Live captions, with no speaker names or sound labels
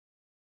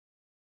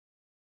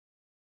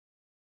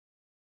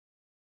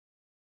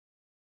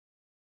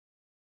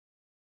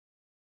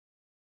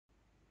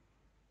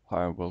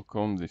Hi and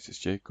welcome, this is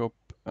Jacob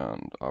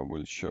and I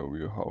will show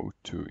you how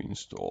to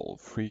install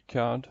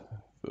FreeCAD,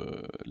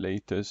 the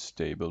latest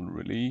stable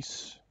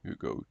release. You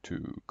go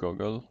to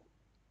Google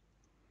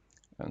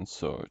and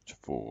search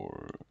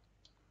for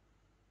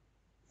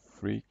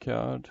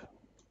FreeCAD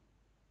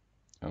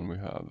and we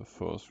have the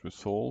first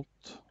result,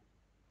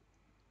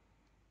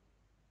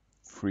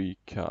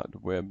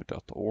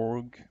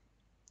 freecadweb.org,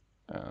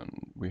 and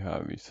we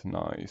have this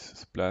nice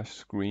splash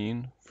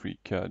screen,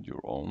 FreeCAD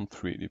your own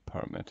 3D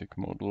parametric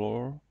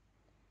modeler,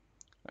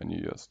 and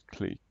you just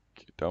click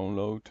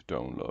download to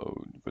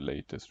download the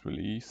latest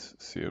release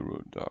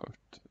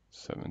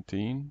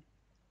 0.17,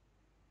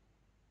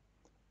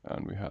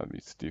 and we have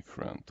its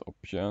different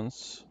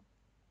options: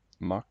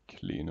 Mac,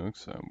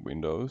 Linux and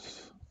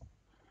Windows,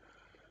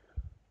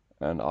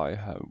 and I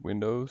have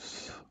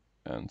Windows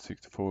and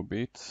 64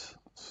 bits,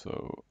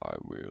 so I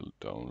will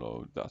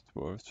download that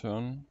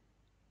version.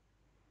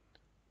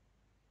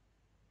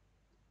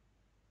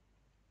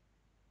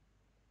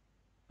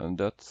 And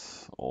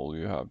that's all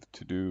you have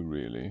to do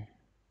really,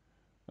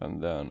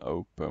 and then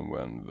open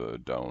when the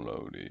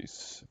download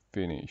is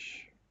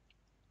finished.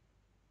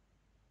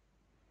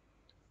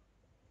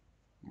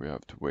 We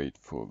have to wait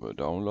for the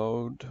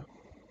download.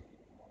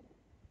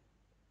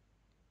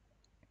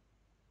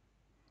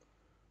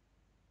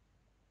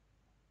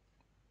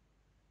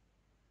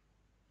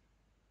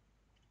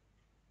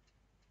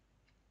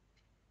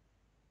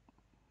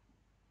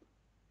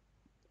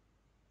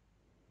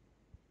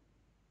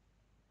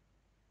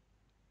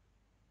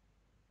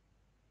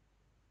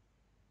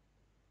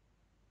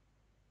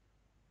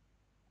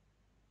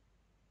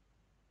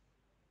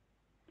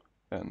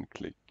 And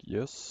click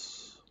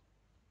yes.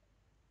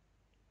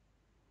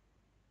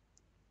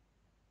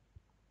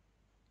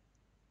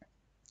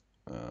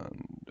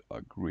 And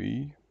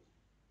agree.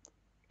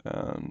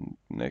 And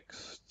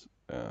next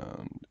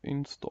and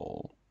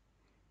install.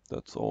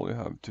 That's all you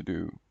have to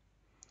do.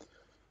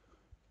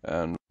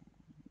 And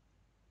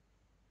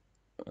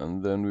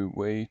then we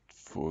wait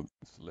for the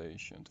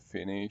installation to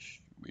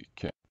finish.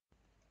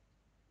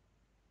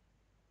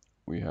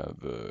 We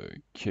have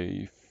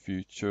K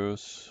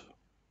features.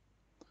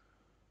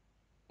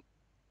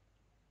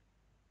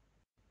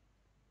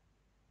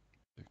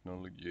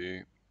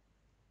 Technology.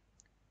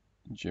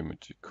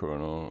 Geometry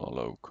kernel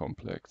allow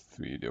complex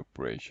 3D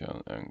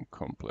operation and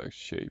complex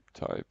shape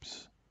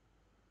types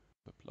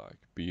like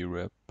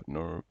B-rep,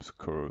 NURBS,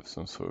 curves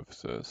and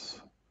surfaces.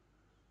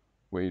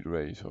 Wide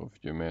range of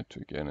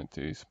geometric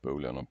entities,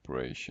 Boolean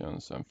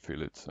operations and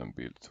fillets and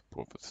build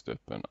support for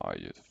step and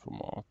IS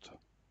format.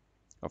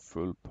 A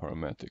full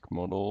parametric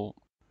model.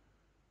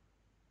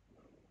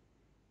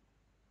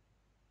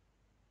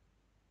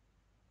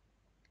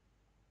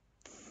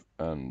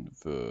 And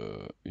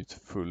it's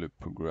fully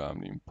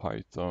programmed in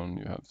Python.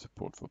 You have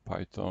support for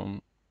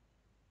Python.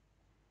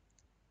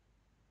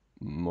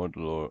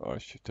 Modular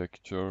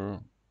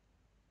architecture.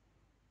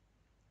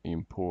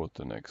 Import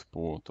and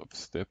export of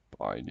step,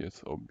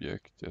 IDS,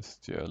 object,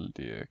 STL,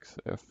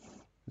 DXF,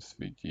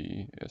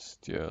 SVG,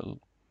 STL,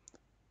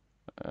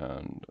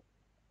 and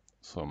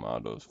some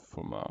others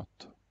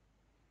format.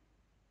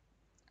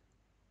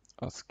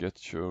 A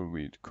sketcher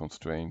with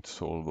constraint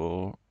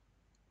solver,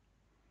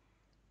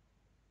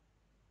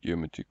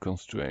 geometry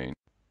constraint.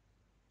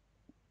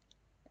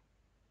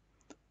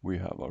 We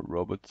have a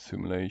robot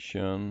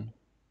simulation.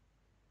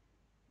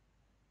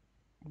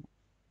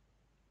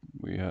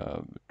 We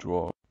have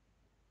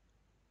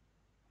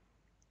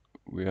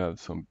We have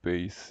some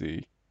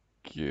basic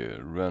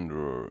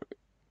renderer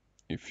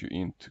if you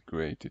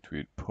integrate it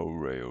with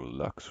PowerRay or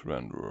Lux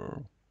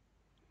renderer.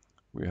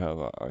 We have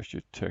an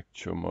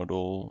architecture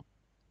model.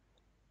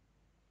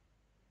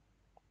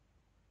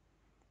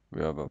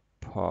 We have a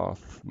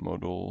path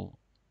model.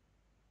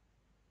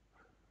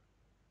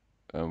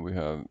 And we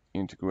have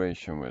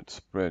integration with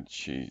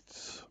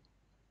spreadsheets.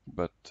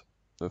 But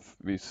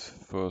this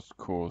first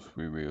course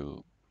we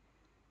will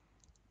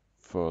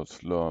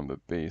first learn the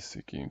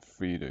basic in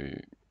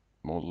 3D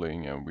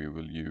modeling, and we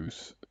will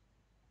use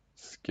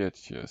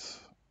sketches.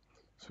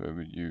 So I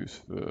will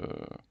use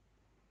the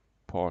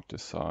part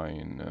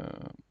design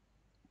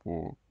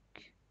workbench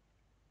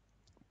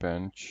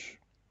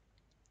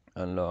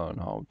and learn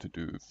how to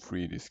do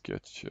 3D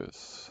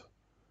sketches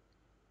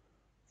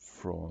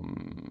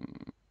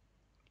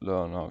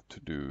learn how to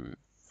do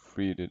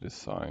 3D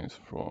designs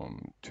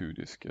from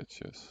 2D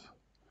sketches.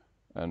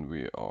 And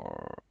we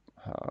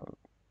have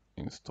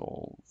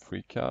installed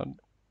FreeCAD,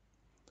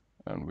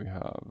 and we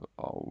have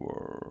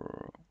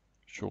our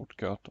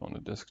shortcut on the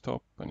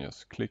desktop, and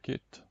just click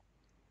it.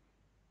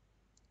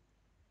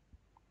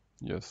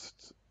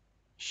 Just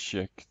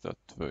check that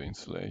the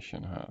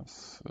installation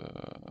has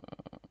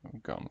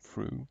gone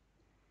through,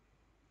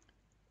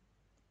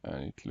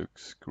 and it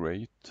looks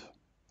great.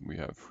 We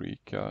have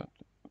FreeCAD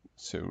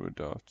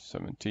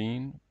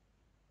 0.17.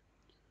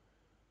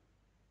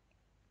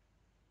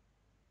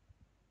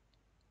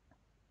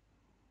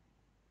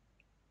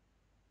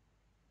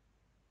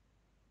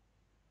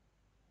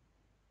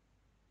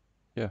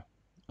 Yeah,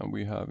 and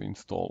we have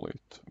installed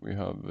it. We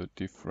have the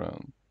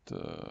different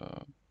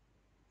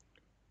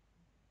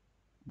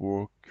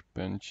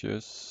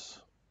workbenches,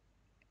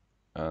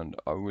 and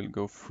I will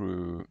go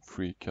through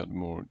FreeCAD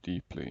more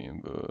deeply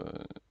in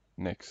the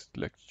next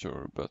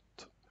lecture, but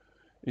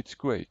it's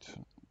great.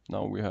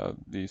 Now we have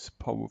this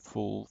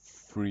powerful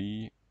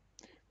free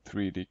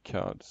 3D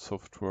CAD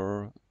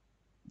software.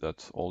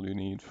 That's all you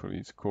need for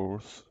this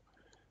course,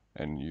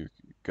 and you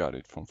got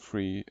it from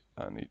free,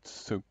 and it's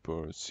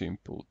super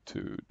simple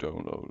to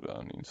download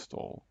and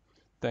install.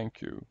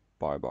 Thank you.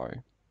 Bye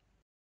bye.